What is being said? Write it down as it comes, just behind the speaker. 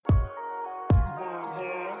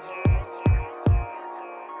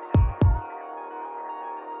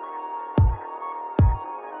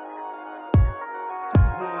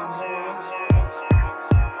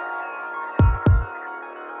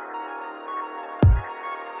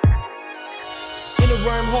a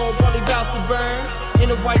wormhole, probably about to burn. In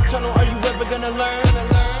a white tunnel, are you ever gonna learn?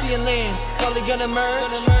 See a land, probably gonna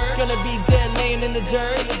merge. Gonna be dead laying in the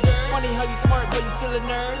dirt. Funny how you smart, but you still a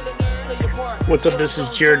nerd. Play your part. What's up? This is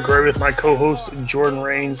Jared Gray with my co-host Jordan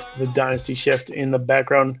Rains, the Dynasty Chef in the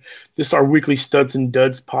background. This is our weekly Studs and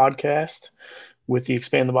Duds podcast with the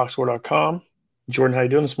expandtheboxscore.com. Jordan, how you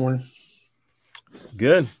doing this morning?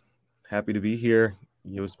 Good. Happy to be here.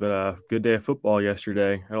 It's been a good day of football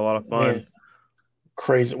yesterday. Had a lot of fun. Man,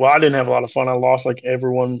 crazy. Well, I didn't have a lot of fun. I lost like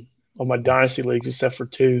everyone on my Dynasty leagues except for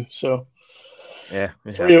two. So yeah,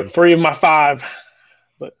 three of my five.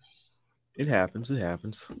 But it happens.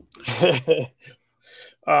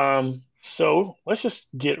 So let's just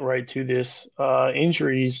get right to this.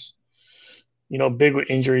 Injuries, big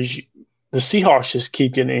injuries. The Seahawks just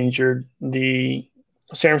keep getting injured. The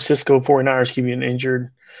San Francisco 49ers keep getting injured.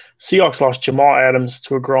 Seahawks lost Jamal Adams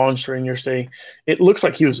to a groin strain yesterday. It looks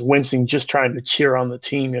like he was wincing just trying to cheer on the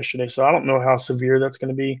team yesterday. So I don't know how severe that's going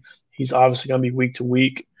to be. He's obviously going to be week to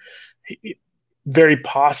week. Very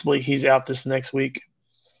possibly he's out this next week.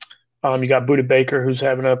 You got Budda Baker, who's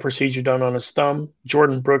having a procedure done on his thumb.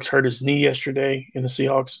 Jordan Brooks hurt his knee yesterday in the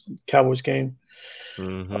Seahawks-Cowboys game.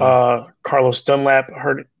 Mm-hmm. Carlos Dunlap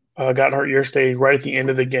got hurt yesterday right at the end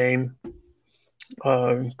of the game,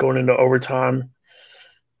 going into overtime.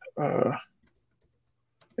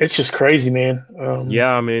 It's just crazy, man. We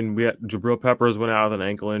had Jabril Peppers went out with an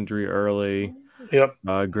ankle injury early. Yep.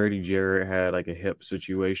 Grady Jarrett had like a hip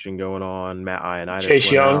situation going on. Matt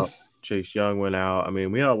Ioannidis Chase Young went out.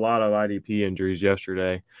 We had a lot of IDP injuries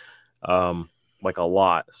yesterday, like a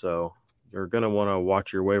lot. So you're going to want to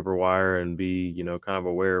watch your waiver wire and be, kind of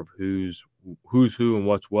aware of who's who and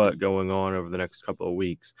what's what going on over the next couple of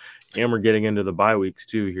weeks. And we're getting into the bye weeks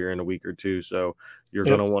too here in a week or two. So you're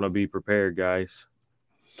going to want to be prepared, guys.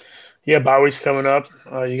 Yeah, bye week's coming up.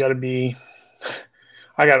 You got to be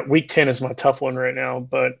 – I got week 10 is my tough one right now.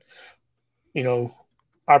 But,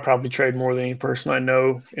 I probably trade more than any person I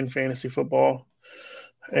know in fantasy football.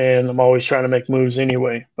 And I'm always trying to make moves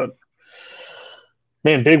anyway. But,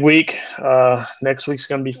 man, big week. Next week's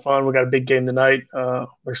going to be fun. We got a big game tonight.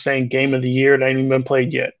 They're saying game of the year. It ain't even been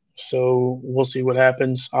played yet. So we'll see what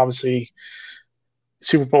happens. Obviously,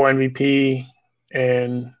 Super Bowl MVP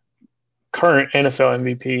and current NFL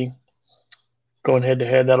MVP going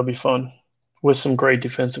head-to-head. That'll be fun with some great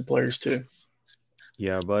defensive players too.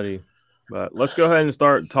 Yeah, buddy. But let's go ahead and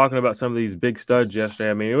start talking about some of these big studs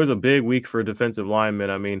yesterday. It was a big week for defensive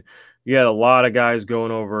linemen. You had a lot of guys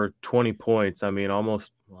going over 20 points.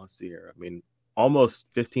 Almost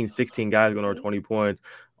 15, 16 guys going over 20 points.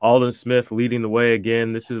 Aldon Smith leading the way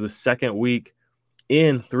again. This is the second week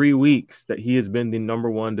in 3 weeks that he has been the number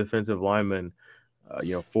one defensive lineman.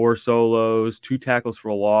 4 solos, 2 tackles for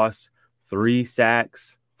a loss, 3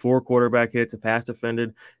 sacks, 4 quarterback hits, a pass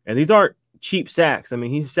defended. And these aren't cheap sacks.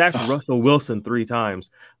 He sacked Russell Wilson 3 times.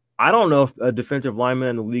 I don't know if a defensive lineman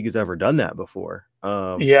in the league has ever done that before.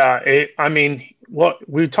 We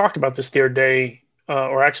talked about this the other day,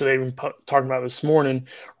 or actually they even talking about it this morning.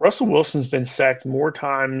 Russell Wilson's been sacked more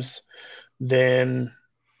times than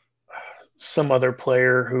some other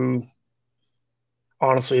player who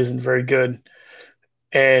honestly isn't very good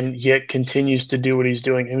and yet continues to do what he's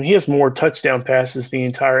doing. He has more touchdown passes than the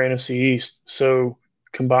entire NFC East. So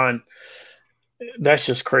combined, that's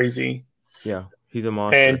just crazy. Yeah, he's a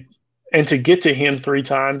monster. And to get to him 3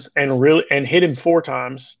 times and hit him 4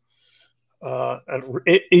 times,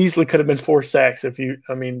 it easily could have been 4 sacks.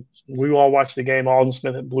 We all watched the game. Aldon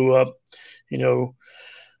Smith had blew up.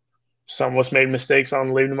 Some of us made mistakes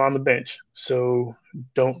on leaving him on the bench. So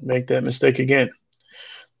don't make that mistake again.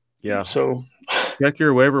 Yeah. So check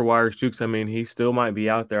your waiver wires too, because he still might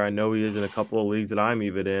be out there. I know he is in a couple of leagues that I'm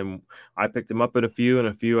even in. I picked him up in a few, and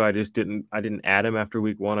a few I didn't add him after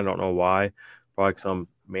week 1. I don't know why. Probably because I'm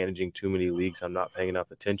managing too many leagues. I'm not paying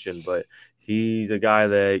enough attention, but he's a guy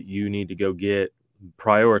that you need to go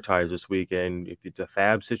prioritize this week. And if it's a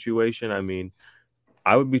fab situation,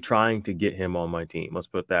 I would be trying to get him on my team. Let's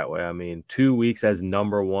put it that way. 2 weeks as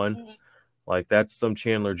number 1. Like, that's some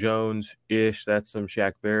Chandler Jones-ish. That's some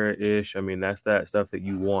Shaq Barrett-ish. That's that stuff that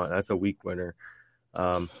you want. That's a week winner.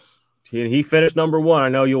 He finished number 1. I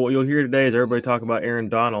know you'll hear today as everybody talking about Aaron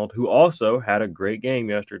Donald, who also had a great game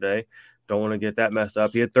yesterday. Don't want to get that messed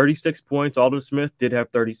up. He had 36 points. Aldon Smith did have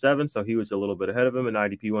 37, so he was a little bit ahead of him in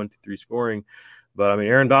IDP 1, 2, 3 scoring. But,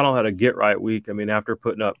 Aaron Donald had a get-right week. After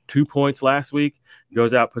putting up 2 points last week,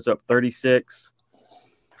 goes out, puts up 36,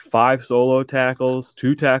 5 solo tackles,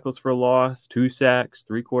 2 tackles for loss, 2 sacks,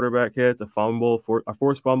 3 quarterback hits, a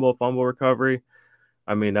forced fumble, a fumble recovery.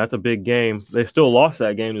 That's a big game. They still lost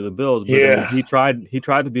that game to the Bills, but he tried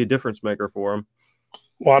to be a difference maker for them.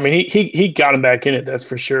 Well, I mean, he got him back in it. That's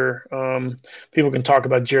for sure. People can talk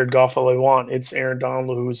about Jared Goff all they want. It's Aaron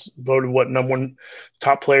Donald who's voted what number one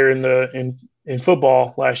top player in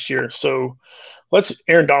football last year. So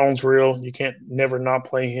Aaron Donald's real. You can't never not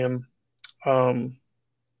play him. Um,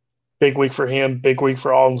 Big week for him. Big week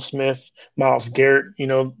for Alden Smith, Miles Garrett.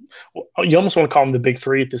 You almost want to call him the big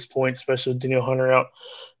three at this point, especially with Daniel Hunter out.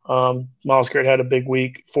 Miles Garrett had a big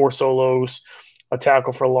week, 4 solos, a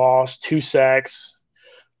tackle for loss, 2 sacks,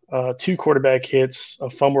 2 quarterback hits, a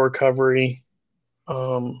fumble recovery,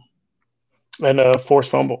 and a forced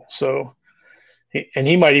fumble. So,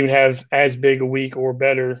 he might even have as big a week or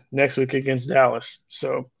better next week against Dallas.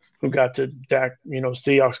 So, who got to Dak?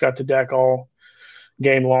 Seahawks got to Dak all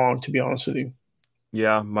game long, to be honest with you.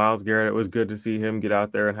 Yeah, Miles Garrett, it was good to see him get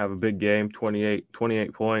out there and have a big game, 28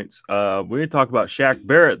 points. We didn't talk about Shaq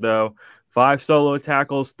Barrett, though. 5 solo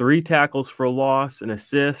tackles, 3 tackles for loss, an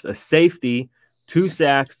assist, a safety, 2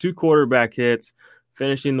 sacks, 2 quarterback hits,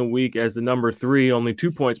 finishing the week as the number 3, only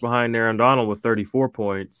 2 points behind Aaron Donald with 34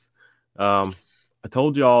 points. I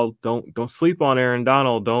told y'all don't sleep on Aaron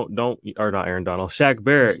Donald. Shaq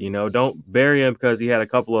Barrett. Don't bury him because he had a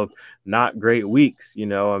couple of not great weeks.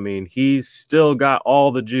 I mean, he's still got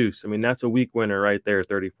all the juice. I mean, that's a week winner right there,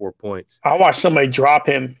 34 points. I watched somebody drop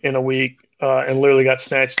him in a week and literally got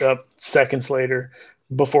snatched up seconds later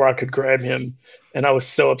before I could grab him, and I was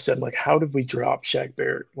so upset. I'm like, how did we drop Shaq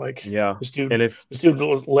Barrett? Like, yeah, this dude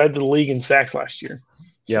led the league in sacks last year.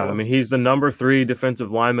 Yeah, I mean, he's the number 3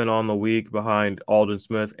 defensive lineman on the week behind Alden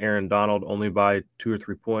Smith, Aaron Donald, only by 2 or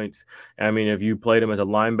 3 points. And I mean, if you played him as a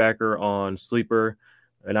linebacker on Sleeper,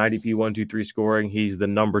 an IDP 1-2-3 scoring, he's the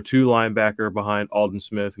number 2 linebacker behind Alden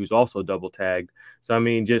Smith, who's also double tagged. So, I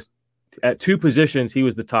mean, just at 2 positions, he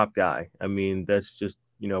was the top guy. I mean, that's just,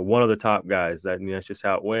 one of the top guys. That's just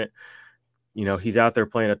how it went. He's out there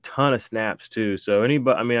playing a ton of snaps too. So I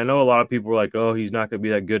know a lot of people were like, oh, he's not going to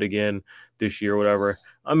be that good again this year or whatever.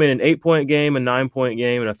 I mean, an 8-point game, a 9-point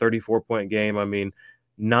game, and a 34-point game. I mean,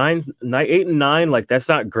 8 and 9, like that's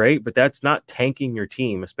not great, but that's not tanking your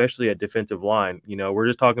team, especially at defensive line. We're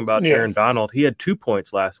just talking about Aaron Donald. He had 2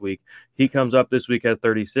 points last week. He comes up this week, has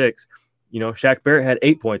 36. Shaq Barrett had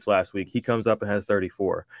 8 points last week. He comes up and has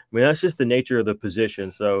 34. I mean, that's just the nature of the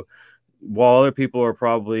position. So, while other people are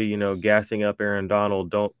probably, gassing up Aaron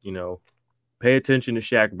Donald, don't, pay attention to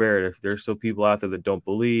Shaq Barrett. If there's still people out there that don't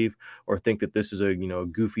believe or think that this is a,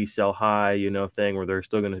 goofy sell high, thing where they're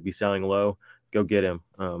still going to be selling low, go get him.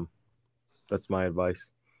 That's my advice.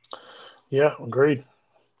 Yeah, agreed.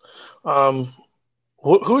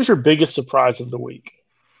 Who's your biggest surprise of the week?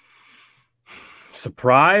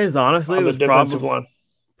 Surprise, honestly, on the defensive line.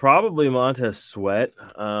 Probably Montez Sweat.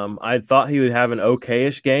 I thought he would have an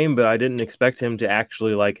okay-ish game, but I didn't expect him to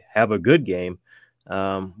actually have a good game.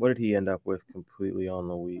 What did he end up with completely on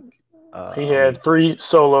the week? He had 3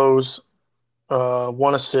 solos,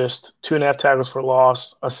 1 assist, 2.5 tackles for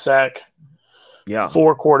loss, a sack,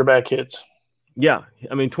 4 quarterback hits. Yeah,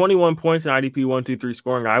 I mean, 21 points in IDP 1-2-3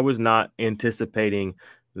 scoring. I was not anticipating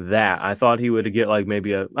that. I thought he would get I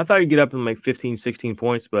thought he'd get up in 15, 16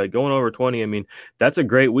 points, but going over 20, I mean, that's a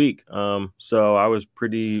great week. So I was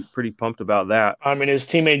pretty pumped about that. I mean, his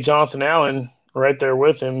teammate Jonathan Allen right there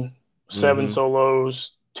with him, 7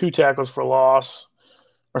 solos, 2 tackles for loss,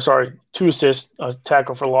 2 assists, a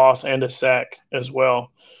tackle for loss, and a sack as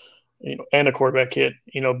well. And a quarterback hit.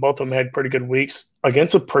 Both of them had pretty good weeks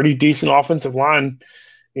against a pretty decent offensive line,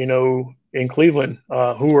 in Cleveland,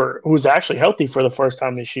 who was actually healthy for the first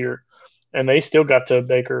time this year, and they still got to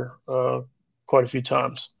Baker quite a few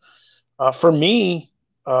times. For me,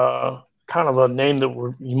 kind of a name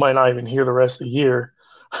that you might not even hear the rest of the year,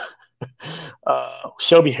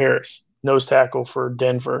 Shelby Harris, nose tackle for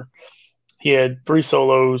Denver. He had 3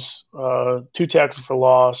 solos, 2 tackles for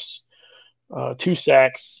loss, 2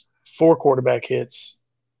 sacks, 4 quarterback hits,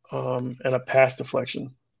 and a pass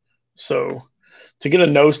deflection. So to get a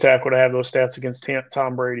nose tackle to have those stats against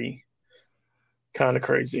Tom Brady, kind of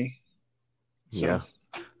crazy. So, yeah.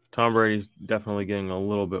 Tom Brady's definitely getting a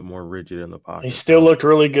little bit more rigid in the pocket. He still looked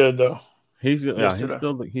really good, though. He's still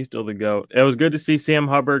the GOAT. It was good to see Sam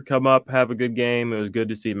Hubbard come up, have a good game. It was good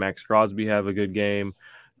to see Max Crosby have a good game.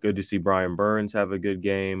 Good to see Brian Burns have a good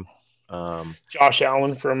game. Josh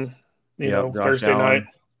Allen from Thursday night.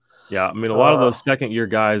 Yeah, I mean, a lot of those second-year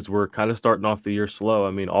guys were kind of starting off the year slow.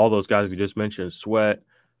 I mean, all those guys we just mentioned, Sweat,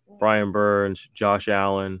 Brian Burns, Josh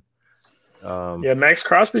Allen. Max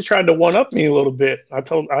Crosby tried to one-up me a little bit. I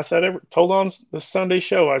told on the Sunday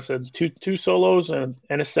show, I said two solos and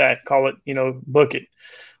a sack. Call it, book it.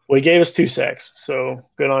 Well, he gave us 2 sacks, so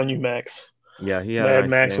good on you, Max. Yeah, he had a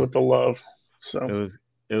nice Max game. with the love. So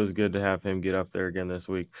It was good to have him get up there again this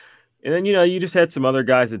week. And then, you just had some other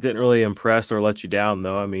guys that didn't really impress or let you down,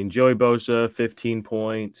 though. I mean, Joey Bosa, 15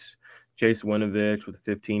 points. Chase Winovich with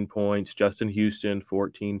 15 points. Justin Houston,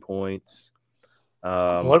 14 points.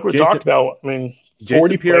 Like we talked about, I mean,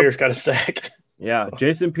 40 players got a sack. Yeah,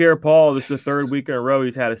 Jason Pierre-Paul, this is the third week in a row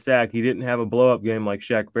he's had a sack. He didn't have a blow-up game like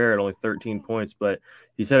Shaq Barrett, only 13 points, but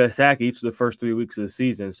he's had a sack each of the first 3 weeks of the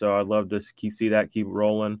season, so I'd love to see that keep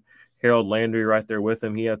rolling. Harold Landry right there with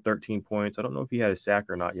him. He had 13 points. I don't know if he had a sack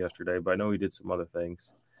or not yesterday, but I know he did some other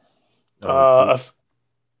things. Go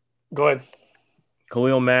ahead.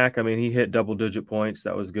 Khalil Mack, I mean, he hit double-digit points.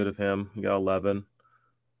 That was good of him. He got 11.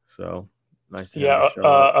 So nice to have him show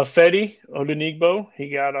up. Afedi Odenigbo, he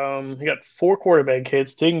got 4 quarterback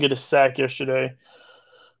hits. Didn't get a sack yesterday.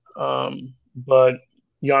 But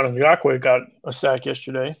Yana Ngakwe got a sack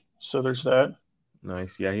yesterday. So there's that.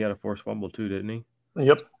 Nice. Yeah, he had a forced fumble too, didn't he?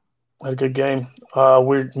 Yep. Had a good game.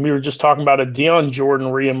 We were just talking about it. Deion Jordan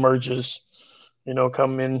reemerges,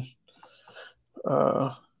 coming in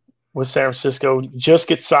with San Francisco. Just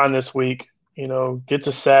gets signed this week. Gets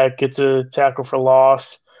a sack, gets a tackle for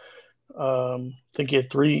loss. I think he had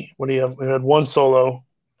 3. What do you have? He had 1 solo.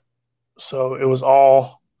 So it was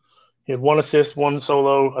all. He had 1 assist, 1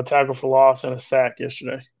 solo, a tackle for loss, and a sack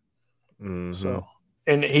yesterday. Mm-hmm. So,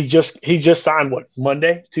 and he just signed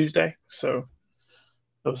Monday, Tuesday. So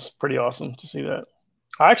it was pretty awesome to see that.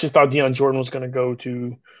 I actually thought Deion Jordan was going to go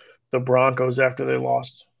to the Broncos after they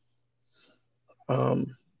lost.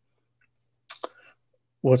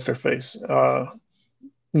 What's their face?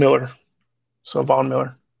 Miller. So Von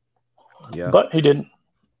Miller. Yeah. But he didn't.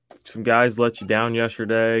 Some guys let you down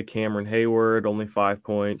yesterday. Cameron Hayward, only 5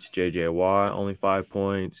 points. J.J. Watt, only 5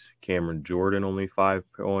 points. Cameron Jordan, only 5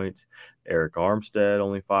 points. Eric Armstead,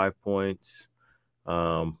 only 5 points.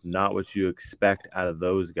 Not what you expect out of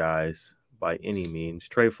those guys by any means.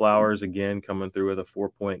 Trey Flowers, again, coming through with a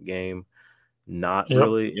 4-point game. Not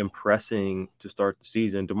really impressing to start the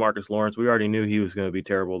season. DeMarcus Lawrence, we already knew he was going to be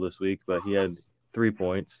terrible this week, but he had 3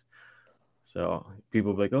 points. So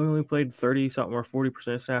people be like, oh, he only played 30-something or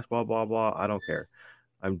 40% snaps, blah, blah, blah. I don't care.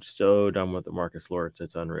 I'm so done with DeMarcus Lawrence.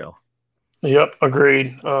 It's unreal. Yep,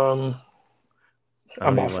 agreed. I've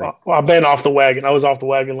been off the wagon. I was off the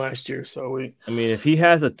wagon last year, so if he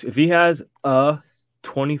has a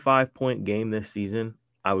 25-point game this season,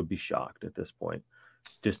 I would be shocked at this point.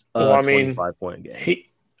 Just a 25-point game.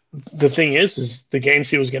 The thing is the games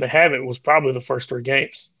he was going to have, it was probably the first 3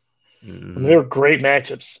 games. Mm-hmm. I mean, they were great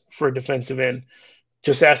matchups for a defensive end.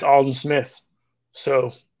 Just ask Alden Smith.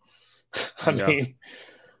 So, Alden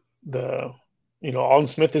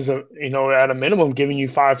Smith is at a minimum giving you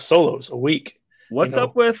 5 solos a week. What's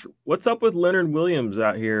up with Leonard Williams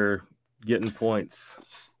out here getting points?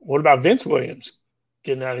 What about Vince Williams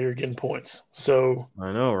getting out here getting points? So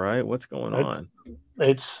I know, right? What's going on?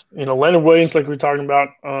 It's Leonard Williams, like we were talking about.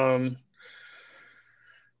 You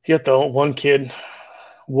got the one kid,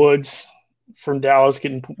 Woods from Dallas,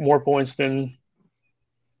 getting more points than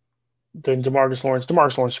DeMarcus Lawrence.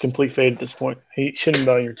 DeMarcus Lawrence is a complete fade at this point. He shouldn't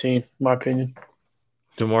be on your team, in my opinion.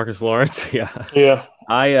 DeMarcus Lawrence, yeah. Yeah.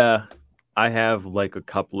 I have like a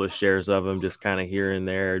couple of shares of him just kind of here and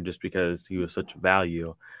there just because he was such a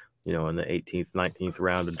value, in the 18th, 19th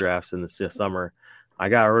round of drafts in the summer. I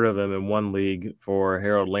got rid of him in one league for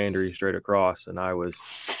Harold Landry straight across, and I was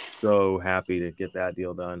so happy to get that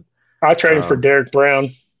deal done. I traded for Derek Brown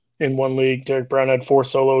in one league. Derek Brown had 4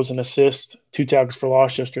 solos and assists, 2 tackles for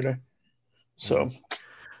loss yesterday. So,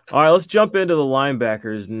 all right, let's jump into the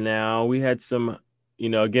linebackers now. We had some,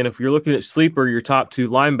 again, if you're looking at Sleeper, your top 2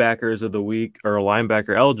 linebackers of the week or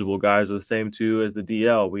linebacker eligible guys are the same 2 as the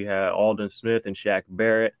DL. We had Alden Smith and Shaq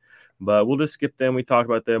Barrett, but we'll just skip them. We talked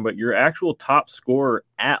about them, but your actual top scorer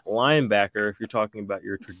at linebacker, if you're talking about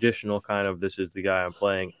your traditional kind of this is the guy I'm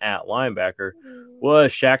playing at linebacker,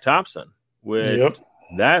 was Shaq Thompson.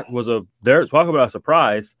 That was talk about a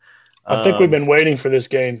surprise. I think we've been waiting for this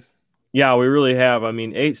game. Yeah, we really have.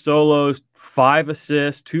 8 solos, 5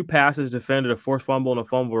 assists, 2 passes defended, a forced fumble, and a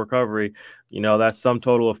fumble recovery. That's some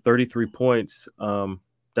total of 33 points.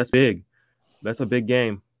 That's big. That's a big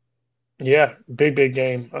game. Yeah, big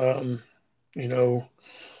game.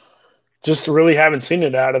 Just really haven't seen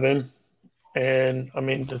it out of him. And,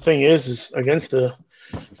 the thing is against the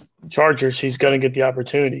Chargers, he's going to get the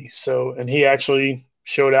opportunity. So, and he actually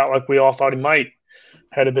showed out like we all thought he might.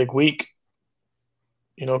 Had a big week.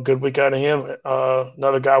 Good week out of him.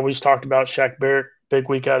 Another guy we just talked about, Shaq Barrett, big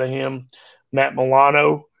week out of him. Matt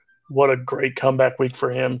Milano, what a great comeback week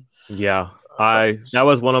for him. Yeah. That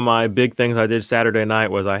was one of my big things I did Saturday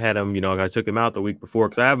night was I had him, I took him out the week before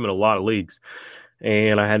because I have him in a lot of leagues.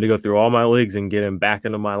 and I had to go through all my leagues and get him back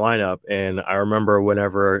into my lineup. And I remember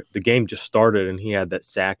whenever the game just started and he had that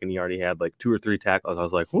sack and he already had like 2 or 3 tackles, I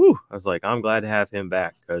was like, whoo! I was like, I'm glad to have him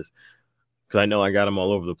back because I know I got him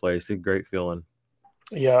all over the place. It's a great feeling.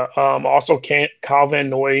 Yeah. Also, Kyle Van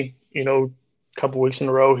Noy, a couple weeks in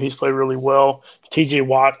a row, he's played really well. TJ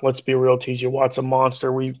Watt, let's be real, TJ Watt's a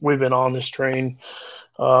monster. We've been on this train.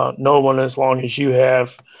 No one as long as you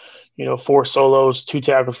have. 4 solos, 2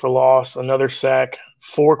 tackles for loss, another sack,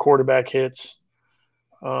 4 quarterback hits.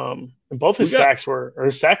 And both his sack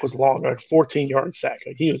was long, like a 14-yard sack.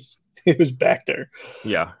 Like he was back there.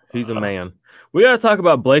 Yeah, he's a man. We got to talk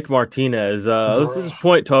about Blake Martinez. This is his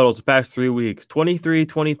point totals the past 3 weeks: 23,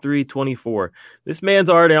 23, 24. This man's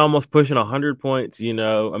already almost pushing 100 points,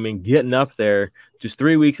 getting up there just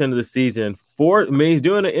 3 weeks into the season. He's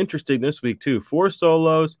doing it interesting this week too. 4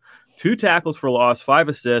 solos, 2 tackles for loss, 5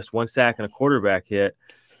 assists, 1 sack, and a quarterback hit.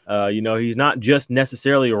 He's not just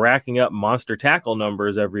necessarily racking up monster tackle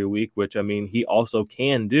numbers every week, which, he also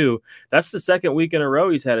can do. That's the second week in a row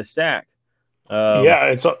he's had a sack.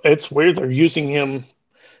 It's weird. They're using him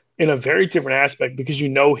in a very different aspect because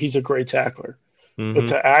he's a great tackler. Mm-hmm. But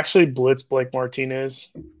to actually blitz Blake Martinez,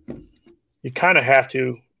 you kind of have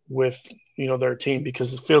to with, their team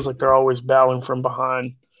because it feels like they're always battling from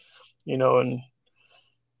behind, and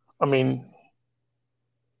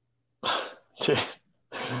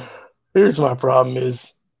here's my problem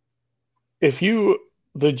is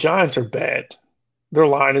the Giants are bad. Their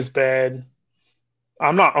line is bad.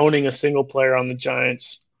 I'm not owning a single player on the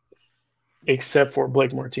Giants except for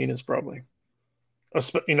Blake Martinez, probably. It's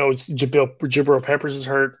Jabril Peppers is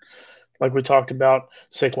hurt, like we talked about.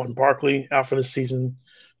 Saquon Barkley out for the season.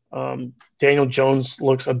 Daniel Jones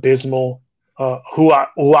looks abysmal. Who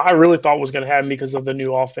I really thought was going to have him because of the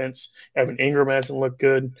new offense. Evan Ingram hasn't looked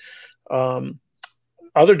good.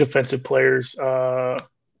 Other defensive players,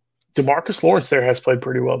 DeMarcus Lawrence there has played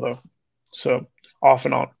pretty well, though. So, off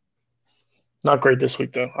and on. Not great this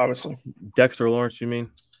week, though, obviously. Dexter Lawrence, you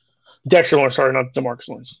mean? Dexter Lawrence, sorry, not DeMarcus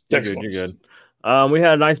Lawrence. You're good. We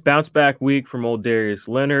had a nice bounce-back week from old Darius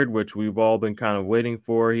Leonard, which we've all been kind of waiting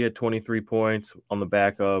for. He had 23 points on the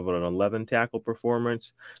back of an 11-tackle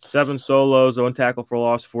performance, 7 solos, 1 tackle for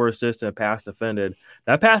loss, 4 assists, and a pass defended.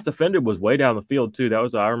 That pass defended was way down the field, too. That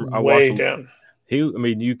was I way down.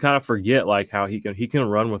 You kind of forget how he can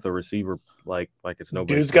run with a receiver like it's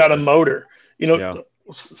nobody. Dude's got a motor.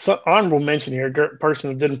 Honorable mention here, person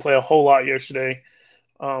that didn't play a whole lot yesterday,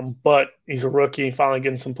 but he's a rookie, finally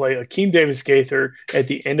getting some play. Akeem Davis-Gaither at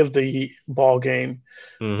the end of the ball game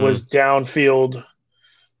was downfield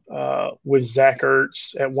with Zach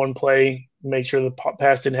Ertz at one play, make sure the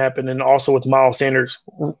pass didn't happen, and also with Miles Sanders,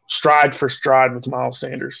 stride for stride with Miles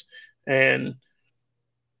Sanders. And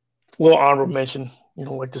a little honorable mention,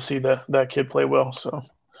 like to see that kid play well. So,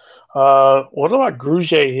 what about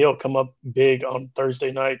Grugier Hill come up big on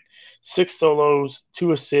Thursday night? 6 solos,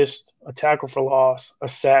 2 assists, a tackle for loss, a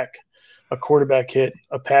sack, a quarterback hit,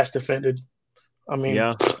 a pass defended.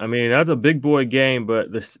 That's a big boy game, but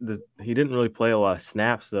he didn't really play a lot of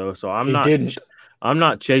snaps though. So I'm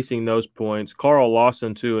not chasing those points. Carl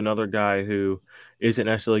Lawson too, another guy who isn't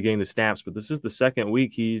necessarily getting the snaps, but this is the second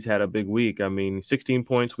week he's had a big week. 16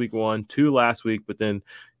 points week 1, 2 last week, but then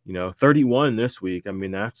 31 this week.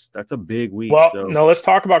 That's a big week. Well, now let's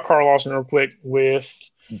talk about Carl Lawson real quick with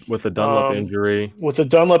the Dunlop injury. With the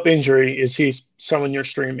Dunlop injury, is he someone you're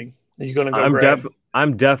streaming? Are you going to go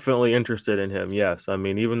I'm definitely interested in him, yes.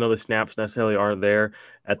 Even though the snaps necessarily aren't there,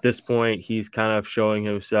 at this point, he's kind of showing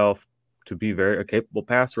himself to be a capable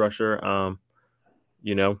pass rusher.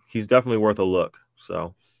 He's definitely worth a look.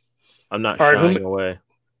 So I'm not shying away.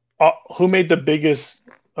 Who made the biggest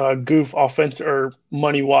goof offense or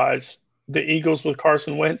money-wise? The Eagles with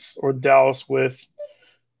Carson Wentz or Dallas with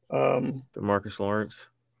DeMarcus Lawrence?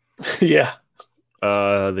 Yeah.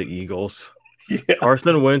 The Eagles. Yeah.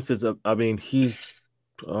 Carson Wentz is he's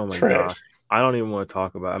oh my Trash. God. I don't even want to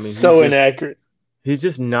talk about it. So inaccurate. He's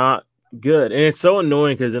just not good. And it's so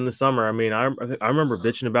annoying because in the summer, I remember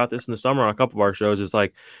bitching about this in the summer on a couple of our shows. It's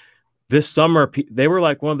like this summer, they were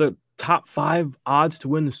like one of the top 5 odds to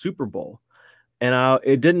win the Super Bowl. And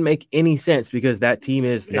it didn't make any sense because that team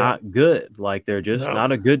is not good. Like, they're just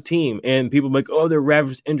not a good team. And people are like, oh, they're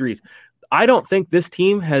ravaged injuries. I don't think this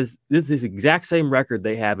team has this exact same record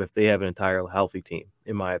they have if they have an entire healthy team,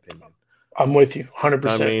 in my opinion. I'm with you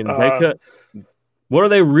 100%. They could. What are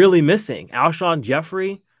they really missing? Alshon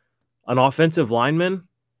Jeffrey, an offensive lineman?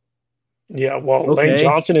 Yeah, well, Lane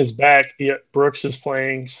Johnson is back. Brooks is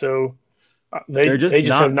playing, so they just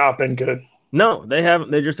have not been good. No, they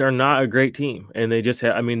haven't. They just are not a great team, and they just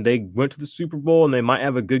have. I mean, they went to the Super Bowl, and they might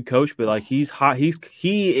have a good coach, but like he's hot.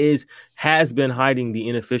 Has been hiding the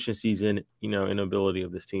inefficiencies and inability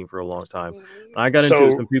of this team for a long time. I got into it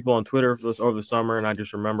with So some people on Twitter over the summer, and I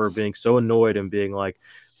just remember being so annoyed and being like,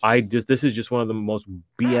 this is just one of the most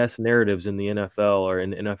BS narratives in the NFL or in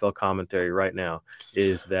the NFL commentary right now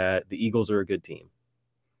is that the Eagles are a good team.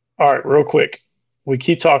 all right, real quick. We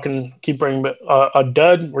keep talking, keep bringing a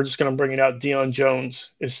dud. We're just going to bring it out. Deion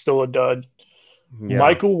Jones is still a dud. Yeah.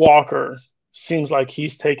 Michael Walker seems like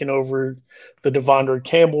he's taken over the Devondre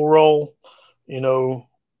Campbell role. You know,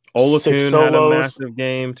 6 Olakun had a solos. massive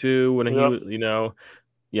game too when he was,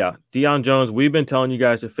 yeah. Deion Jones, we've been telling you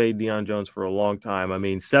guys to fade Deion Jones for a long time. I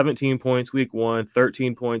mean, 17 points week 1,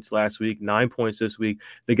 13 points last week, 9 points this week.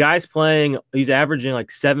 The guy's he's averaging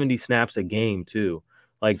like 70 snaps a game too.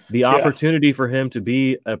 Like the opportunity for him to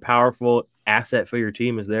be a powerful asset for your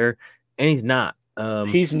team is there, and he's not.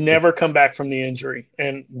 He's never come back from the injury,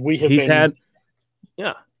 and he's had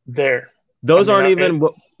there. Those aren't even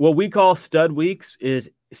what we call stud weeks.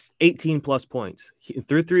 Is 18 plus points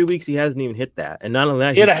through 3 weeks. He hasn't even hit that, and not only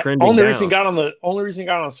that, he's trending only down. reason he got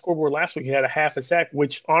on the scoreboard last week, he had a half a sack,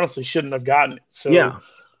 which honestly shouldn't have gotten it. So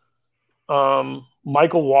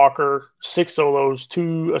Michael Walker, 6 solos,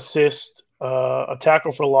 2 assists, a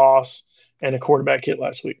tackle for loss, and a quarterback hit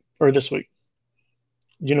this week.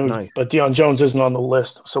 Nice. But Deion Jones isn't on the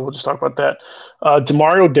list, so we'll just talk about that.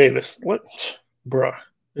 Demario Davis, bruh,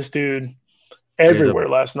 this dude everywhere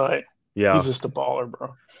last night. Yeah, he's just a baller,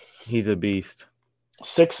 bro. He's a beast.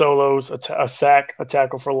 6 solos, a sack, a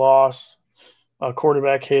tackle for loss, a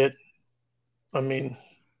quarterback hit. I mean,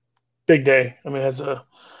 big day. I mean, that's a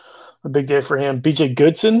big day for him. BJ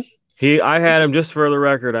Goodson. I had him, just for the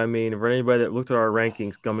record. I mean, for anybody that looked at our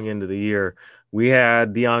rankings coming into the year, we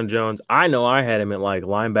had Deion Jones. I know I had him at like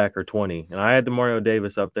linebacker 20, and I had Demario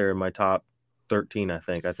Davis up there in my top 13, I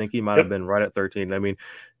think. I think he might have been right at 13. I mean,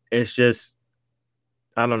 it's just,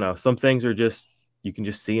 I don't know. Some things are just, you can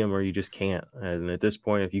just see them or you just can't. And at this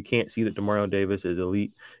point, if you can't see that Demario Davis is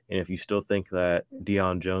elite, and if you still think that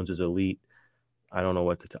Deion Jones is elite, I don't know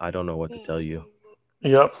what to tell you.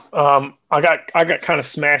 Yep. I got kind of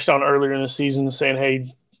smashed on earlier in the season saying,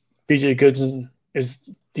 hey, BJ Goodson is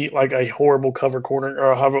like a horrible cover corner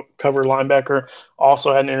or a cover linebacker.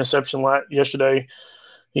 Also had an interception yesterday.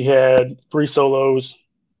 He had 3 solos,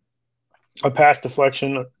 a pass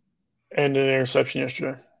deflection, and an interception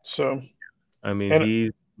yesterday. So, I mean,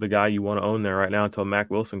 he's the guy you want to own there right now until Mac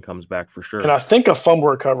Wilson comes back for sure. And I think a fumble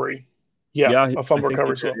recovery. Yeah, a fumble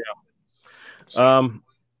recovery.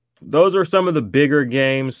 Those are some of the bigger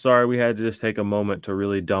games. Sorry, we had to just take a moment to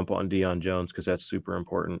really dump on Deion Jones because that's super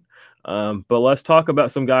important. But let's talk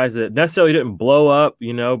about some guys that necessarily didn't blow up,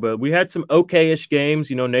 but we had some okay-ish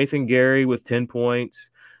games. Nathan Gary with 10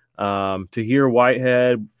 points. Tahir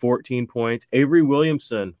Whitehead, 14 points. Avery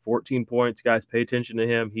Williamson, 14 points. Guys, pay attention to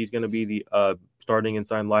him. He's going to be the starting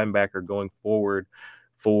inside linebacker going forward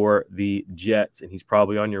for the Jets, and he's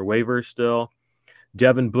probably on your waivers still.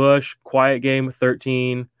 Devin Bush, quiet game with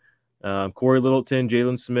 13. Corey Littleton,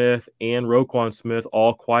 Jalen Smith, and Roquan Smith,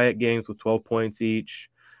 all quiet games with 12 points each.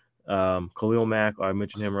 Khalil Mack, I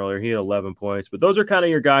mentioned him earlier, he had 11 points. But those are kind of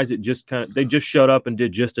your guys that they just showed up and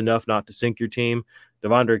did just enough not to sink your team.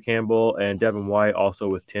 Devondre Campbell and Devin White also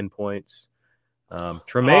with 10 points.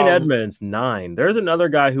 Tremaine Edmonds, 9. There's another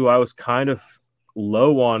guy who I was kind of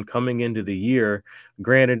low on coming into the year.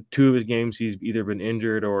 Granted, 2 of his games he's either been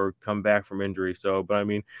injured or come back from injury. But I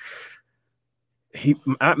mean,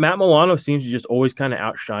 Matt Milano seems to just always kind of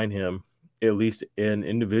outshine him, at least in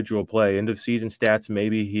individual play. End of season stats,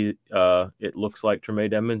 maybe it looks like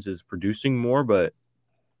Tremaine Edmonds is producing more, but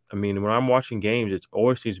I mean, when I'm watching games, it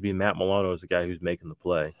always seems to be Matt Milano is the guy who's making the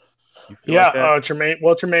play.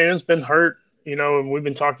 Tremaine Edmonds been hurt, and we've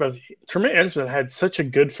been talking about Tremaine Edmonds had such a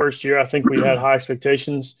good first year. I think we had high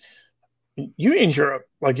expectations. You injure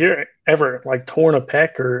you're ever torn a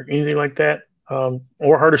pec or anything like that,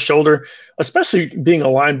 or hurt a shoulder, especially being a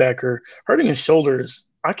linebacker, hurting his shoulders.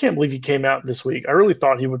 I can't believe he came out this week. I really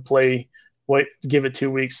thought he would play. Give it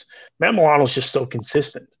 2 weeks. Matt Milano's just so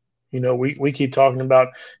consistent. We keep talking about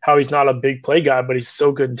how he's not a big play guy, but he's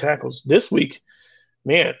so good in tackles. This week,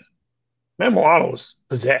 man, Matt Milano was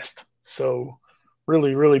possessed. So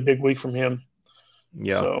really, really big week from him.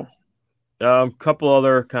 Yeah. So couple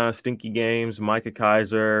other kind of stinky games. Micah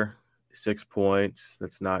Kaiser, 6 points.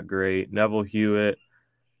 That's not great. Neville Hewitt,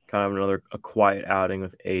 kind of a quiet outing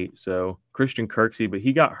with 8. So Christian Kirksey, but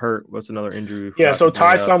he got hurt. What's another injury? Yeah, so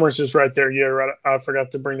Ty Summers is right there. Yeah, right. I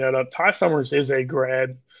forgot to bring that up. Ty Summers is a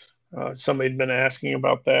grad. Somebody had been asking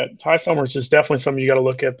about that. Ty Summers is definitely something you got to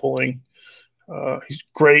look at pulling. He's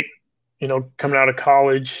great, coming out of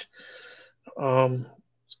college.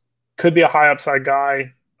 Could be a high upside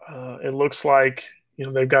guy. It looks like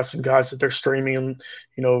they've got some guys that they're streaming, and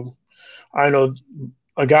I know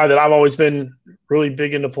a guy that I've always been really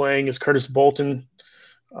big into playing is Curtis Bolton.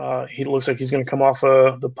 He looks like he's going to come off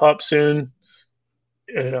the pup soon.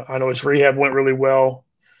 I know his rehab went really well.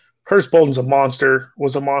 Curtis Bolton's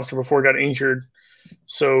was a monster before he got injured.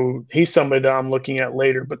 So he's somebody that I'm looking at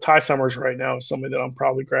later. But Ty Summers right now is somebody that I'm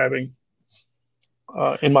probably grabbing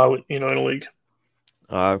in a league.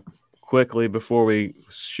 Quickly before we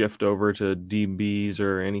shift over to DBs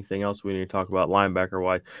or anything else we need to talk about linebacker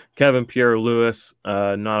wise, Kevin Pierre-Louis,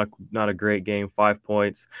 not a great game, 5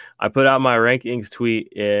 points. I put out my rankings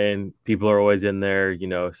tweet and people are always in there,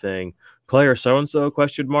 saying player so-and-so ?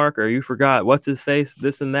 Or you forgot what's his face,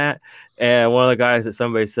 this and that. And one of the guys that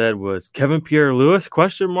somebody said was Kevin Pierre-Louis ?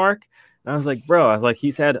 And I was like, bro,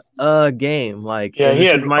 he's had a game. Yeah, he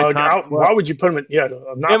had my top 12. Why would you put him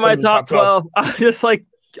in my top 12? I just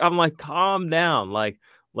I'm like, calm down.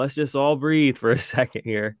 Let's just all breathe for a second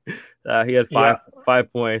here. He had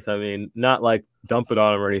 5 points. I mean, not dump it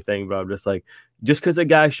on him or anything, but I'm just because a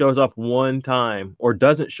guy shows up one time or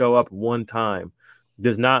doesn't show up one time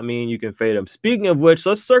does not mean you can fade him. Speaking of which,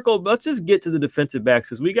 let's just get to the defensive backs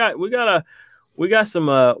because we got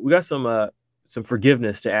some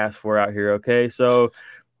forgiveness to ask for out here. Okay, so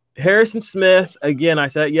Harrison Smith, again, I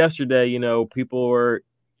said yesterday, people were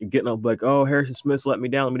getting up oh, Harrison Smith's let me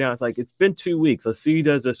down. It's it's been 2 weeks. Let's see what he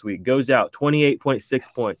does this week. Goes out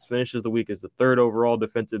 28.6 points, finishes the week as the third overall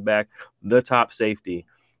defensive back, the top safety.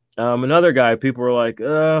 Another guy, people were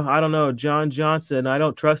I don't know, John Johnson. I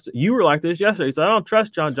don't trust it. You were like this yesterday. So I don't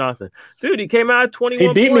trust John Johnson. Dude, he came out at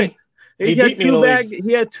 21 he beat points. Me. He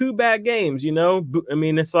had 2 bad games, I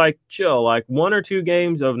mean, it's chill, 1 or 2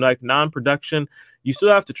 games of non-production. You still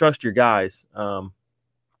have to trust your guys.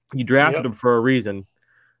 You drafted them for a reason.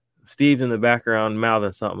 Steve's in the background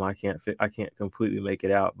mouthing something. I can't completely make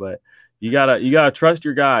it out, but you gotta trust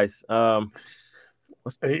your guys. I'm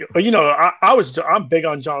big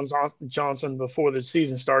on John Johnson before the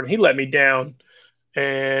season started. He let me down,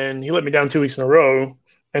 and he let me down 2 weeks in a row.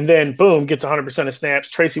 And then boom, gets 100% of snaps.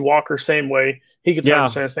 Tracy Walker, same way. He gets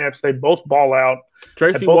 100% of snaps. They both ball out.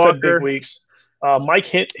 Tracy both Walker, had big weeks. Mike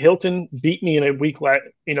Hilton beat me in a week.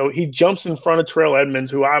 He jumps in front of Terrell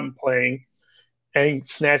Edmonds, who I'm playing, and he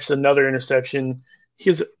snatched another interception. He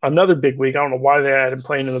has another big week. I don't know why they had him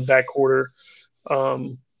playing in the back quarter.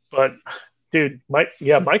 But, dude, Mike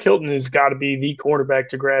Hilton has got to be the cornerback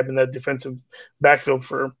to grab in that defensive backfield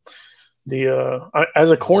for the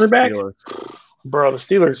as a cornerback. Bro, the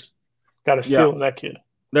Steelers got to steal that kid.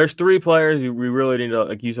 There's 3 players we really need to,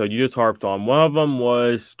 like you said, you just harped on. One of them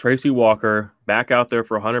was Tracy Walker, back out there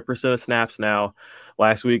for 100% of snaps now.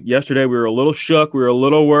 Yesterday, we were a little shook. We were a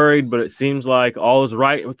little worried, but it seems like all is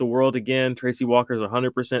right with the world again. Tracy Walker's a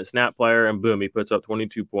 100% snap player, and boom, he puts up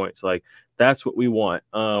 22 points. That's what we want.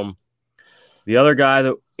 The other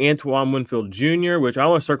guy, Antoine Winfield Jr., which I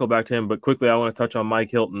want to circle back to him, but quickly I want to touch on Mike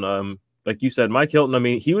Hilton. Like you said, Mike Hilton, I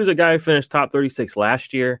mean, he was a guy who finished top 36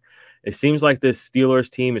 last year. It seems like this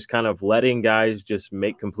Steelers team is kind of letting guys just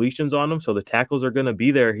make completions on them, so the tackles are going to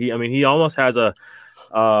be there. He almost has a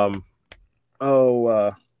now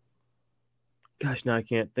I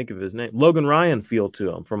can't think of his name. Logan Ryan feel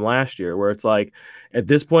to him from last year, where it's at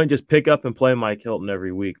this point, just pick up and play Mike Hilton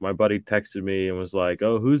every week. My buddy texted me and was like,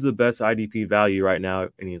 "Oh, who's the best IDP value right now?"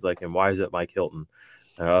 And he's like, "And why is it Mike Hilton?"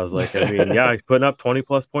 And I was like, he's putting up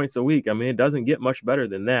 20+ points a week. I mean, it doesn't get much better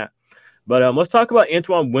than that. But let's talk about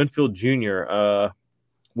Antoine Winfield Jr.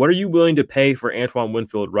 What are you willing to pay for Antoine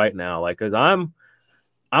Winfield right now? Because I'm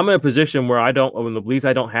in a position where when the Bleeds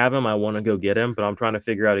I don't have him, I want to go get him, but I'm trying to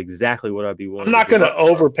figure out exactly what I'd be willing. I'm not going to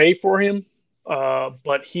overpay for him,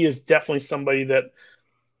 but he is definitely somebody that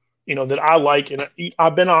that I like, and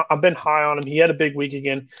I've been high on him. He had a big week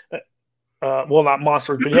again. Well, not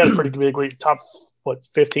monster, but he had a pretty big week, top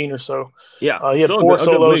 15 or so. Yeah, he had 4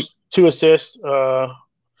 solos, 2 assists, a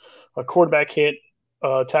quarterback hit,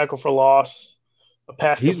 tackle for loss, a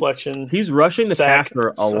pass deflection. He's rushing the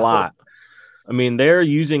passer a lot. I mean, they're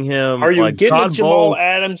using him. Are you getting a Jamal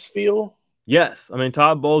Adams feel? Yes. I mean,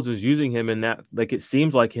 Todd Bowles is using him in that, it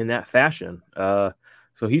seems like in that fashion. So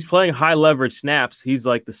he's playing high leverage snaps. He's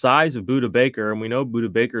like the size of Budda Baker, and we know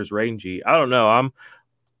Budda Baker's rangy. I don't know.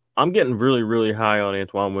 I'm getting really, really high on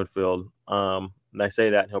Antoine Winfield. And I say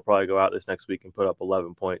that, and he'll probably go out this next week and put up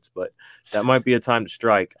 11 points. But that might be a time to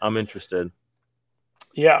strike. I'm interested.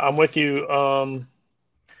 Yeah, I'm with you.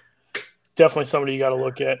 Definitely somebody you got to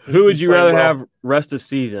look at. Who would you rather have rest of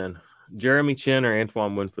season, Jeremy Chin or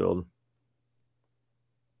Antoine Winfield?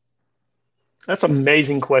 That's an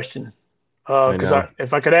amazing question. I Because know.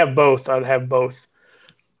 if I could have both, I'd have both.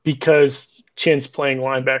 Because Chin's playing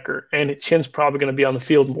linebacker, and Chin's probably going to be on the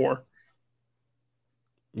field more.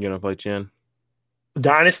 You gonna play Chin?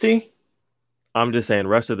 Dynasty, I'm just saying,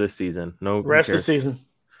 rest of this season. No, who rest of the cares? season.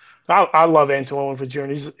 I love Antoine Winfield Jr.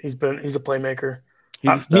 He's a playmaker. He's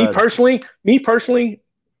a Me stud. personally,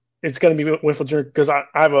 it's going to be Winfield Jr. because I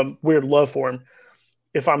have a weird love for him.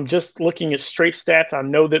 If I'm just looking at straight stats, I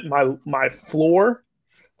know that my floor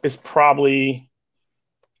is probably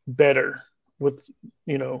better with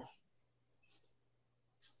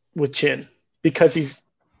with Chin because he's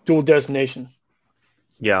dual designation.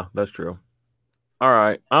 Yeah, that's true. All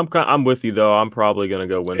right, I'm with you though. I'm probably gonna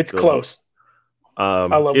go It's Winfield. close. I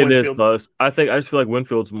love It is Winfield. close. I just feel like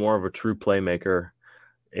Winfield's more of a true playmaker,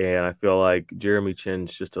 and I feel like Jeremy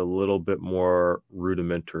Chin's just a little bit more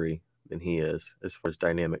rudimentary than he is as far as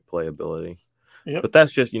dynamic playability. Yep. But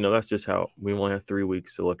that's just how we only have 3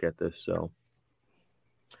 weeks to look at this. So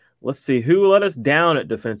let's see who let us down at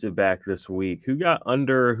defensive back this week. Who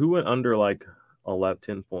went under like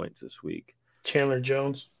 10 points this week? Chandler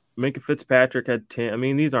Jones. Minka Fitzpatrick had 10. I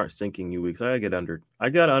mean, these aren't sinking you weeks. I gotta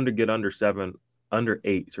get under 7, under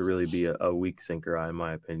 8 to really be a weak sinker, in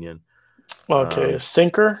my opinion. Okay, a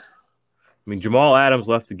sinker. I mean, Jamal Adams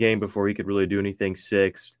left the game before he could really do anything.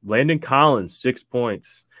 6. Landon Collins, 6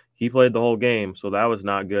 points. He played the whole game, so that was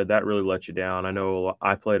not good. That really let you down. I know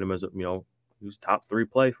I played him as he was top 3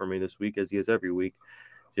 play for me this week, as he is every week.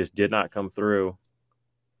 Just did not come through.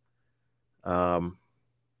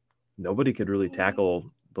 Nobody could really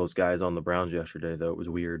tackle those guys on the Browns yesterday, though. It was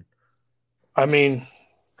weird. I mean,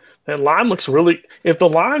 that line looks really. If the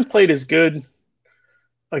line played as good,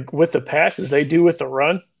 like with the pass as they do with the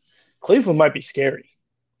run, Cleveland might be scary.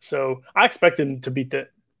 So I expect them to beat the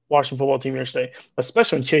Washington football team yesterday,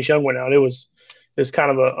 especially when Chase Young went out. It's kind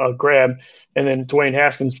of a grab, and then Dwayne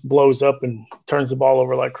Haskins blows up and turns the ball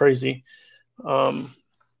over like crazy.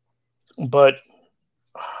 But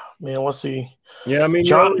man, let's see. Yeah, I mean,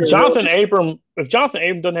 Jonathan Abram. If Jonathan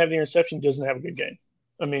Abram doesn't have the interception, he doesn't have a good game.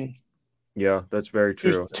 I mean, yeah, that's very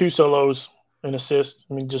true. Two solos, an assist.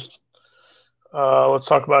 I mean, just let's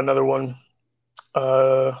talk about another one.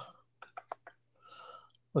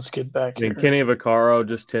 Let's get back here. Kenny Vaccaro,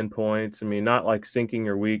 just 10 points. I mean, not like sinking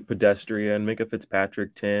or weak. Pedestrian. Minka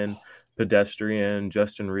Fitzpatrick, 10. Pedestrian.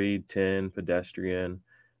 Justin Reed, 10. Pedestrian.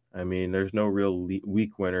 I mean, there's no real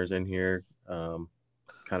weak winners in here.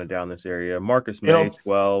 Kind of down this area. Marcus May,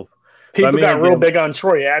 12. People got real big on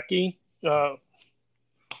Troy Apke.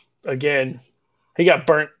 Again, he got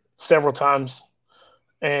burnt several times,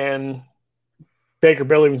 and Baker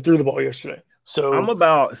barely even threw the ball yesterday. So I'm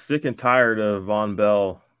about sick and tired of Von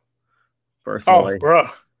Bell, personally. Oh, bro.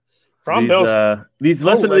 Von Bell. These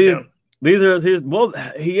are his. Well,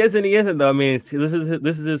 he is and he isn't though. I mean, this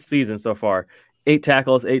is his season so far. 8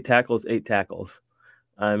 tackles, 8 tackles, 8 tackles.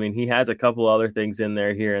 I mean, he has a couple other things in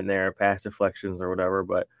there here and there, pass deflections or whatever,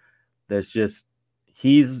 but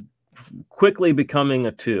he's quickly becoming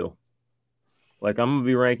a 2. Like, I'm gonna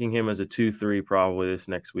be ranking him as a 2-3 probably this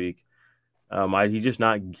next week. He's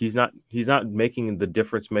not making the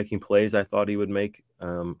difference making plays I thought he would make.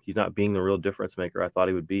 He's not being the real difference maker I thought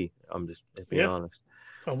he would be. I'm just being honest.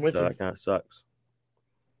 I'm with you. That kind of sucks.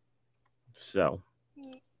 So,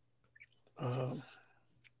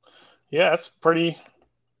 that's pretty.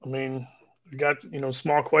 I mean, we got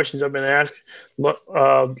small questions I've been asked.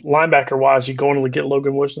 Linebacker wise, you going to get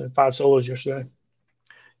Logan Wilson at 5 solos yesterday?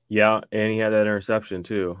 Yeah, and he had that interception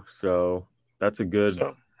too. So that's a good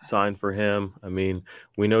sign for him. I mean,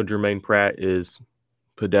 we know Jermaine Pratt is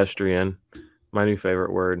pedestrian, my new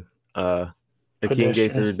favorite word. Akeem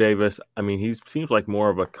Gaither-Davis, I mean, he seems like more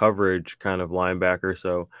of a coverage kind of linebacker,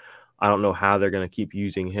 so I don't know how they're going to keep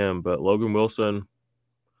using him, but Logan Wilson,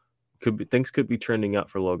 things could be trending up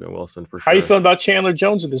for Logan Wilson for sure. How you feeling about Chandler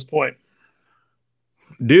Jones at this point?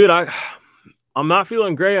 Dude, I'm not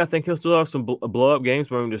feeling great. I think he'll still have some blow-up games,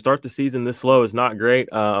 but to start the season this slow is not great.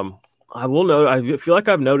 I will note. I feel like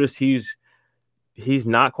I've noticed he's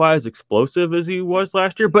not quite as explosive as he was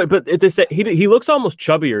last year. But he looks almost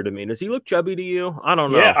chubbier to me. Does he look chubby to you? I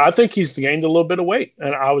don't know. Yeah, I think he's gained a little bit of weight,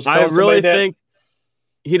 and I really think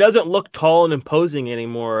he doesn't look tall and imposing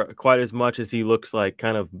anymore quite as much as he looks like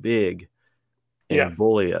kind of big and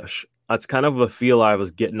bullyish. That's kind of a feel I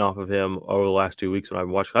was getting off of him over the last 2 weeks when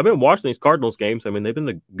I've been watching these Cardinals games. I mean, they've been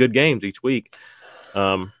the good games each week.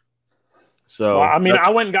 So I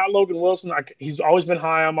went and got Logan Wilson. He's always been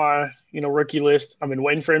high on my rookie list. I've been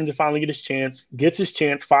waiting for him to finally get his chance. Gets his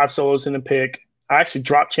chance. 5 solos in a pick. I actually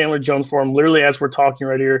dropped Chandler Jones for him literally as we're talking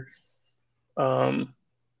right here.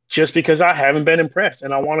 just because I haven't been impressed,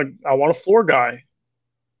 and I want a floor guy.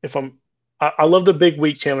 I love the big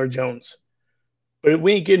week Chandler Jones, but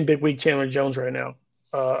we ain't getting big week Chandler Jones right now,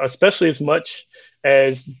 especially as much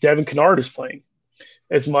as Devin Kennard is playing,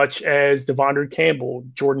 as much as Devondre Campbell,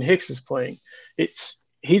 Jordan Hicks is playing.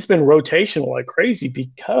 He's been rotational like crazy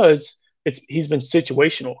because he's been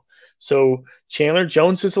situational. So Chandler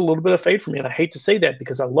Jones is a little bit of fade for me, and I hate to say that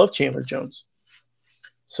because I love Chandler Jones.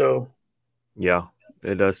 So yeah,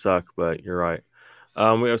 it does suck, but you're right.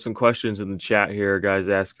 We have some questions in the chat here, guys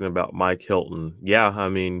asking about Mike Hilton. Yeah, I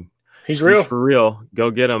mean, he's real. He's for real. Go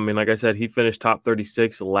get him. I mean, like I said, he finished top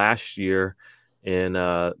 36 last year in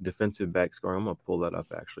defensive back scoring. I'm going to pull that up,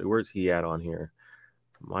 actually. Where's he at on here?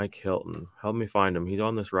 Mike Hilton. Help me find him. He's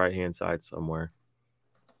on this right-hand side somewhere.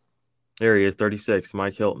 There he is, 36,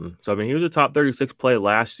 Mike Hilton. So, I mean, he was a top 36 play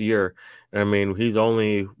last year. And, I mean, he's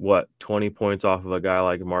only, 20 points off of a guy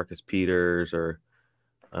like Marcus Peters or,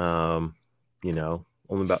 only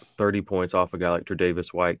about 30 points off a guy like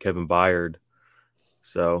Tre'Davious White, Kevin Byard.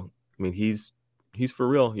 So, I mean, he's for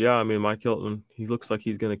real. Yeah, I mean, Mike Hilton, he looks like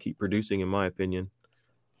he's going to keep producing, in my opinion.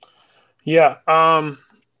 Yeah.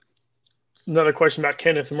 Another question about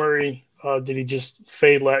Kenneth Murray. Did he just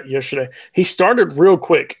fade yesterday? He started real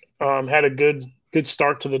quick. Had a good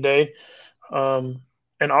start to the day, and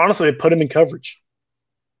honestly, they put him in coverage.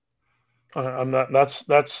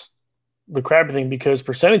 That's the crappy thing because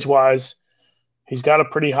percentage wise, he's got a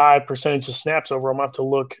pretty high percentage of snaps over. I'm gonna have to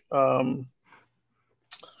look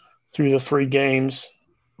through the 3 games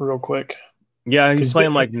real quick. Yeah, he's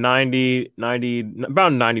playing like 90,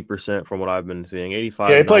 about 90% from what I've been seeing.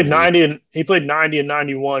 85. Yeah, he played 90 and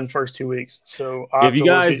 91 first 2 weeks. So I have to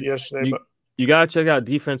look at yesterday, but you got to check out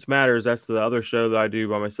Defense Matters. That's the other show that I do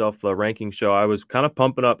by myself, the ranking show. I was kind of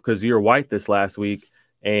pumping up Kazir White this last week,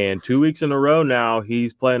 and 2 weeks in a row now,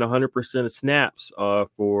 he's playing 100% of snaps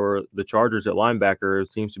for the Chargers at linebacker.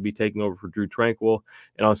 It seems to be taking over for Drew Tranquil.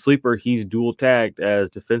 And on Sleeper, he's dual tagged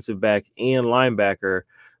as defensive back and linebacker.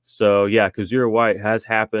 So, yeah, Kazir White has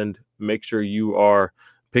happened. Make sure you are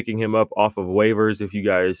picking him up off of waivers if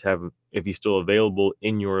he's still available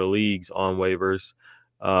in your leagues on waivers.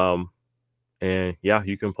 And yeah,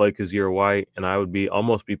 you can play Kazir White, and I would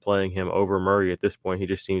almost be playing him over Murray at this point. He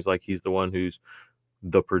just seems like he's the one who's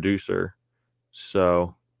the producer.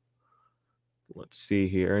 So let's see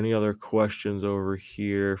here. Any other questions over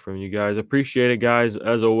here from you guys? Appreciate it, guys.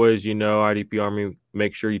 As always, IDP Army,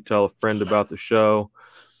 make sure you tell a friend about the show.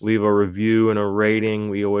 Leave a review and a rating.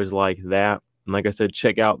 We always like that. And like I said,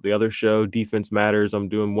 check out the other show, Defense Matters. I'm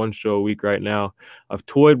doing 1 show a week right now. I've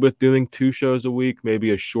toyed with doing 2 shows a week,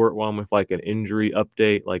 maybe a short one with like an injury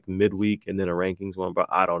update, like midweek, and then a rankings one. But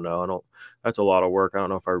I don't know. That's a lot of work. I don't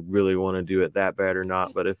know if I really want to do it that bad or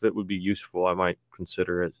not. But if it would be useful, I might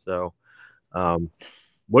consider it. So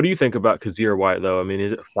what do you think about Kazir White, though? I mean,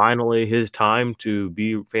 is it finally his time to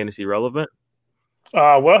be fantasy relevant?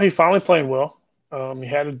 Well, he's finally playing well. He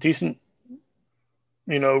had a decent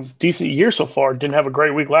year so far. Didn't have a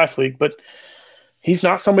great week last week, but he's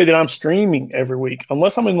not somebody that I'm streaming every week.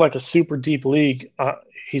 Unless I'm in like a super deep league,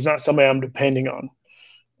 he's not somebody I'm depending on.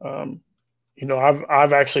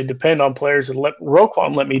 I've actually depended on players that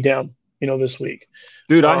Roquan let me down, this week.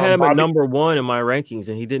 Dude, I had him at number 1 in my rankings,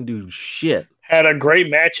 and he didn't do shit. Had a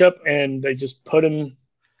great matchup, and they just put him,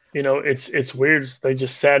 it's weird. They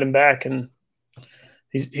just sat him back, and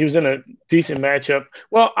he was in a decent matchup.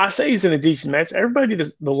 Well, I say he's in a decent match. Everybody,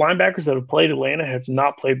 the linebackers that have played Atlanta have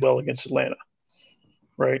not played well against Atlanta,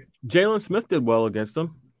 right? Jalen Smith did well against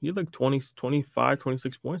them. He had like 20, 25,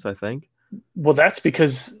 26 points, I think. Well, that's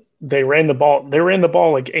because they ran the ball. They ran the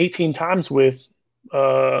ball like 18 times with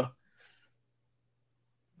Todd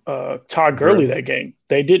Gurley that game.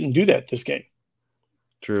 They didn't do that this game.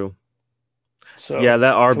 True. So yeah,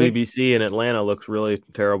 that RBBC in Atlanta looks really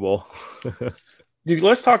terrible. Dude,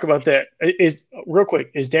 let's talk about that. Real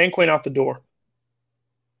quick, is Dan Quinn out the door?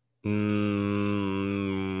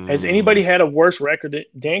 Has anybody had a worse record?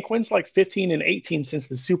 Dan Quinn's like 15-18 since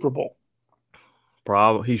the Super Bowl.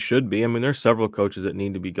 Probably he should be. I mean, there's several coaches that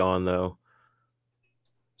need to be gone though.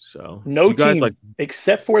 So no team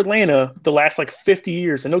except for Atlanta the last like 50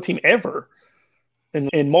 years, and no team ever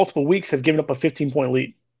in multiple weeks have given up a 15-point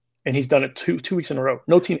lead. And he's done it two weeks in a row.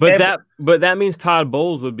 No team ever. But that means Todd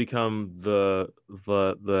Bowles would become the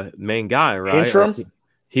main guy, right? Interim?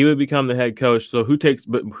 He would become the head coach. So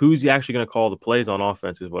who's actually going to call the plays on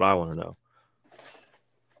offense is what I want to know.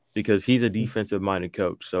 Because he's a defensive-minded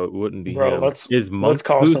coach, so it wouldn't be him. Let's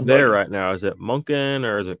call who's somebody. There right now? Is it Monken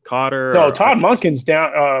or is it Cotter? No, Todd Monken's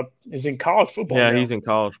down. Is in college football. Yeah, now. He's in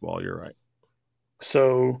college ball. You're right.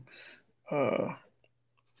 So,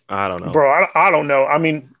 I don't know. Bro, I don't know. I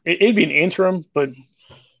mean, it'd be an interim, but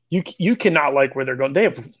you cannot like where they're going.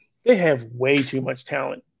 They have way too much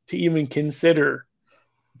talent to even consider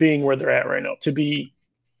being where they're at right now. To be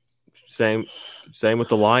same with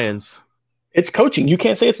the Lions. It's coaching. You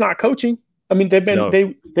can't say it's not coaching. I mean, they've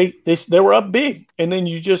been they were up big, and then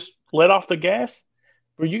you just let off the gas.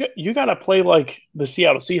 But you got to play like the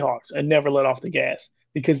Seattle Seahawks and never let off the gas,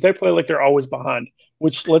 because they play like they're always behind.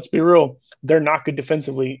 Which, let's be real, they're not good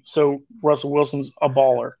defensively. So Russell Wilson's a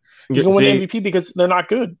baller. He's gonna win MVP because they're not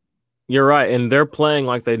good. You're right, and they're playing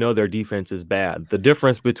like they know their defense is bad. The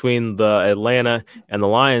difference between the Atlanta and the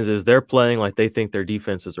Lions is they're playing like they think their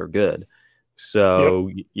defenses are good. So,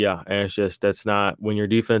 yeah, and it's just that's not – when your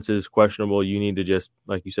defense is questionable, you need to just,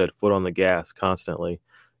 like you said, foot on the gas constantly.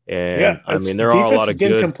 And, I mean, there are a lot of good –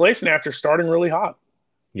 getting complacent after starting really hot.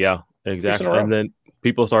 Yeah, exactly. And then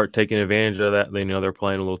people start taking advantage of that. They know they're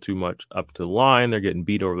playing a little too much up to the line. They're getting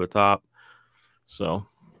beat over the top. So,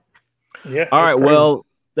 yeah. All right, well,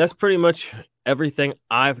 that's pretty much everything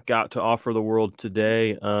I've got to offer the world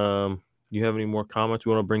today. You have any more comments?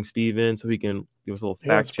 We want to bring Steve in so he can give us a little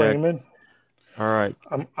fact check. Bring him in. All right.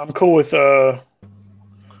 I'm cool with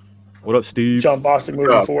what up, Steve? John Bostic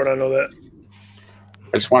moving forward. I know that.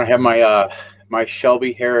 I just want to have my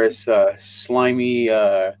Shelby Harris slimy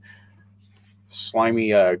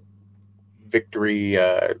victory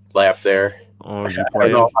lap there. Oh, did you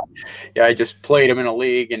play him? Yeah, I just played him in a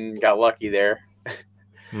league and got lucky there.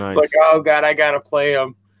 Nice. It's like, oh god, I gotta play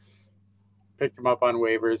him. Picked him up on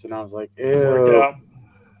waivers, and I was like, ew.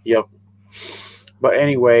 Yep. But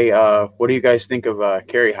anyway, what do you guys think of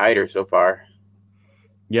Kerry Hyder so far?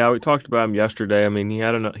 Yeah, we talked about him yesterday. I mean,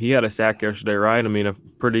 he had a sack yesterday, right? I mean, a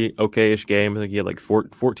pretty okay-ish game. I think he had like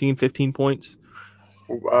 14, 15 points.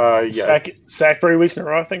 Yeah. Sack 3 weeks in a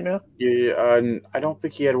row, I think now. Yeah, I don't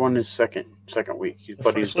think he had one his second week,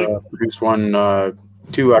 but he's produced one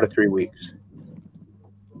 2 out of 3 weeks.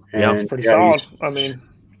 And, yeah, it's pretty solid. I mean,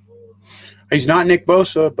 he's not Nick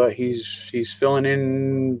Bosa, but he's filling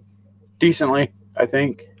in decently, I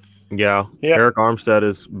think. Yeah. Eric Armstead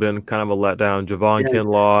has been kind of a letdown. Javon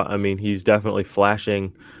Kinlaw, I mean, he's definitely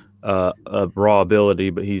flashing a raw ability,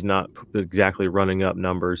 but he's not exactly running up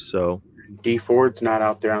numbers. So D Ford's not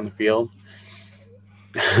out there on the field.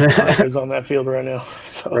 He's on that field right now.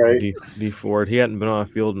 So. Right. D Ford, he hadn't been on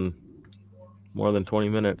the field in more than 20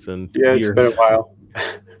 minutes in years. It's been a while.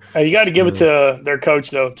 You got to give it to their coach,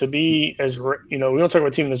 though, to be we don't talk about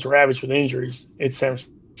a team that's ravaged with injuries. It's San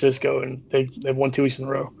Francisco, and they've won 2 weeks in a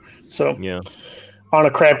row. So on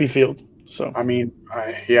a crappy field. So I mean,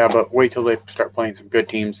 but wait till they start playing some good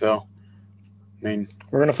teams, though. I mean,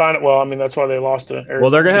 we're gonna find it. Well, I mean, that's why they lost to Arizona. Well,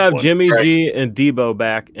 they're gonna have Jimmy G and Debo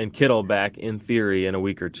back and Kittle back in theory in a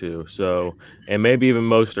week or two. So, and maybe even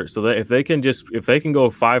Mostert. So that if they can go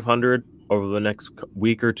 500 over the next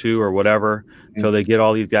week or two or whatever, until they get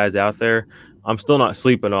all these guys out there, I'm still not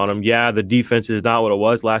sleeping on them. Yeah, the defense is not what it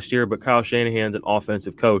was last year, but Kyle Shanahan's an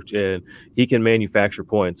offensive coach, and he can manufacture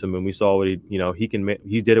points. I mean, we saw what he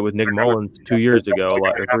did it with Nick Mullins 2 years ago.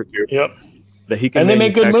 Yep. That he can. And they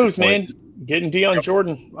made good moves, points. man. Getting Deion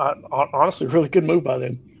Jordan, honestly, really good move by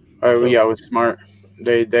them. Yeah, it was smart.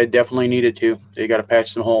 They definitely needed to. They got to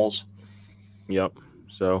patch some holes. Yep.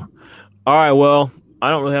 So, all right. Well, I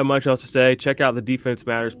don't really have much else to say. Check out the Defense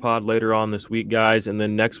Matters pod later on this week, guys. And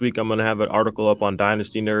then next week, I'm going to have an article up on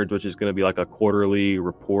Dynasty Nerds, which is going to be like a quarterly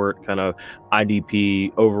report, kind of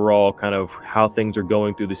IDP overall, kind of how things are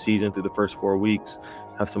going through the season through the first 4 weeks.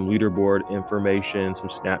 Have some leaderboard information, some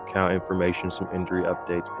snap count information, some injury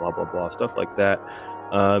updates, blah, blah, blah, stuff like that.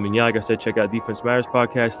 And yeah, like I said, check out Defense Matters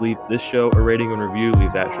podcast. Leave this show a rating and review.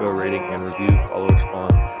 Leave that show a rating and review. Follow us on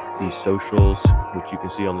the socials, which you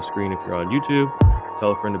can see on the screen if you're on YouTube.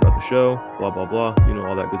 Tell a friend about the show, blah, blah, blah. You know,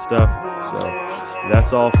 all that good stuff. So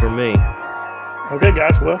that's all for me. Okay,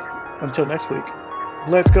 guys. Well, until next week.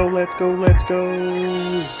 Let's go, let's go, let's go. In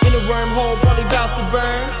a wormhole, probably about to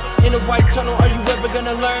burn. In a white tunnel, are you ever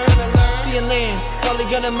gonna learn? Seeing land, probably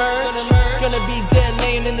gonna merge. Gonna be dead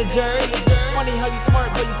laying in the dirt. Funny how you smart,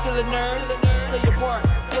 but you still a nerd. Play your part,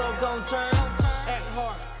 girl gon' turn. Act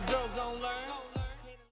hard, girl gon' learn.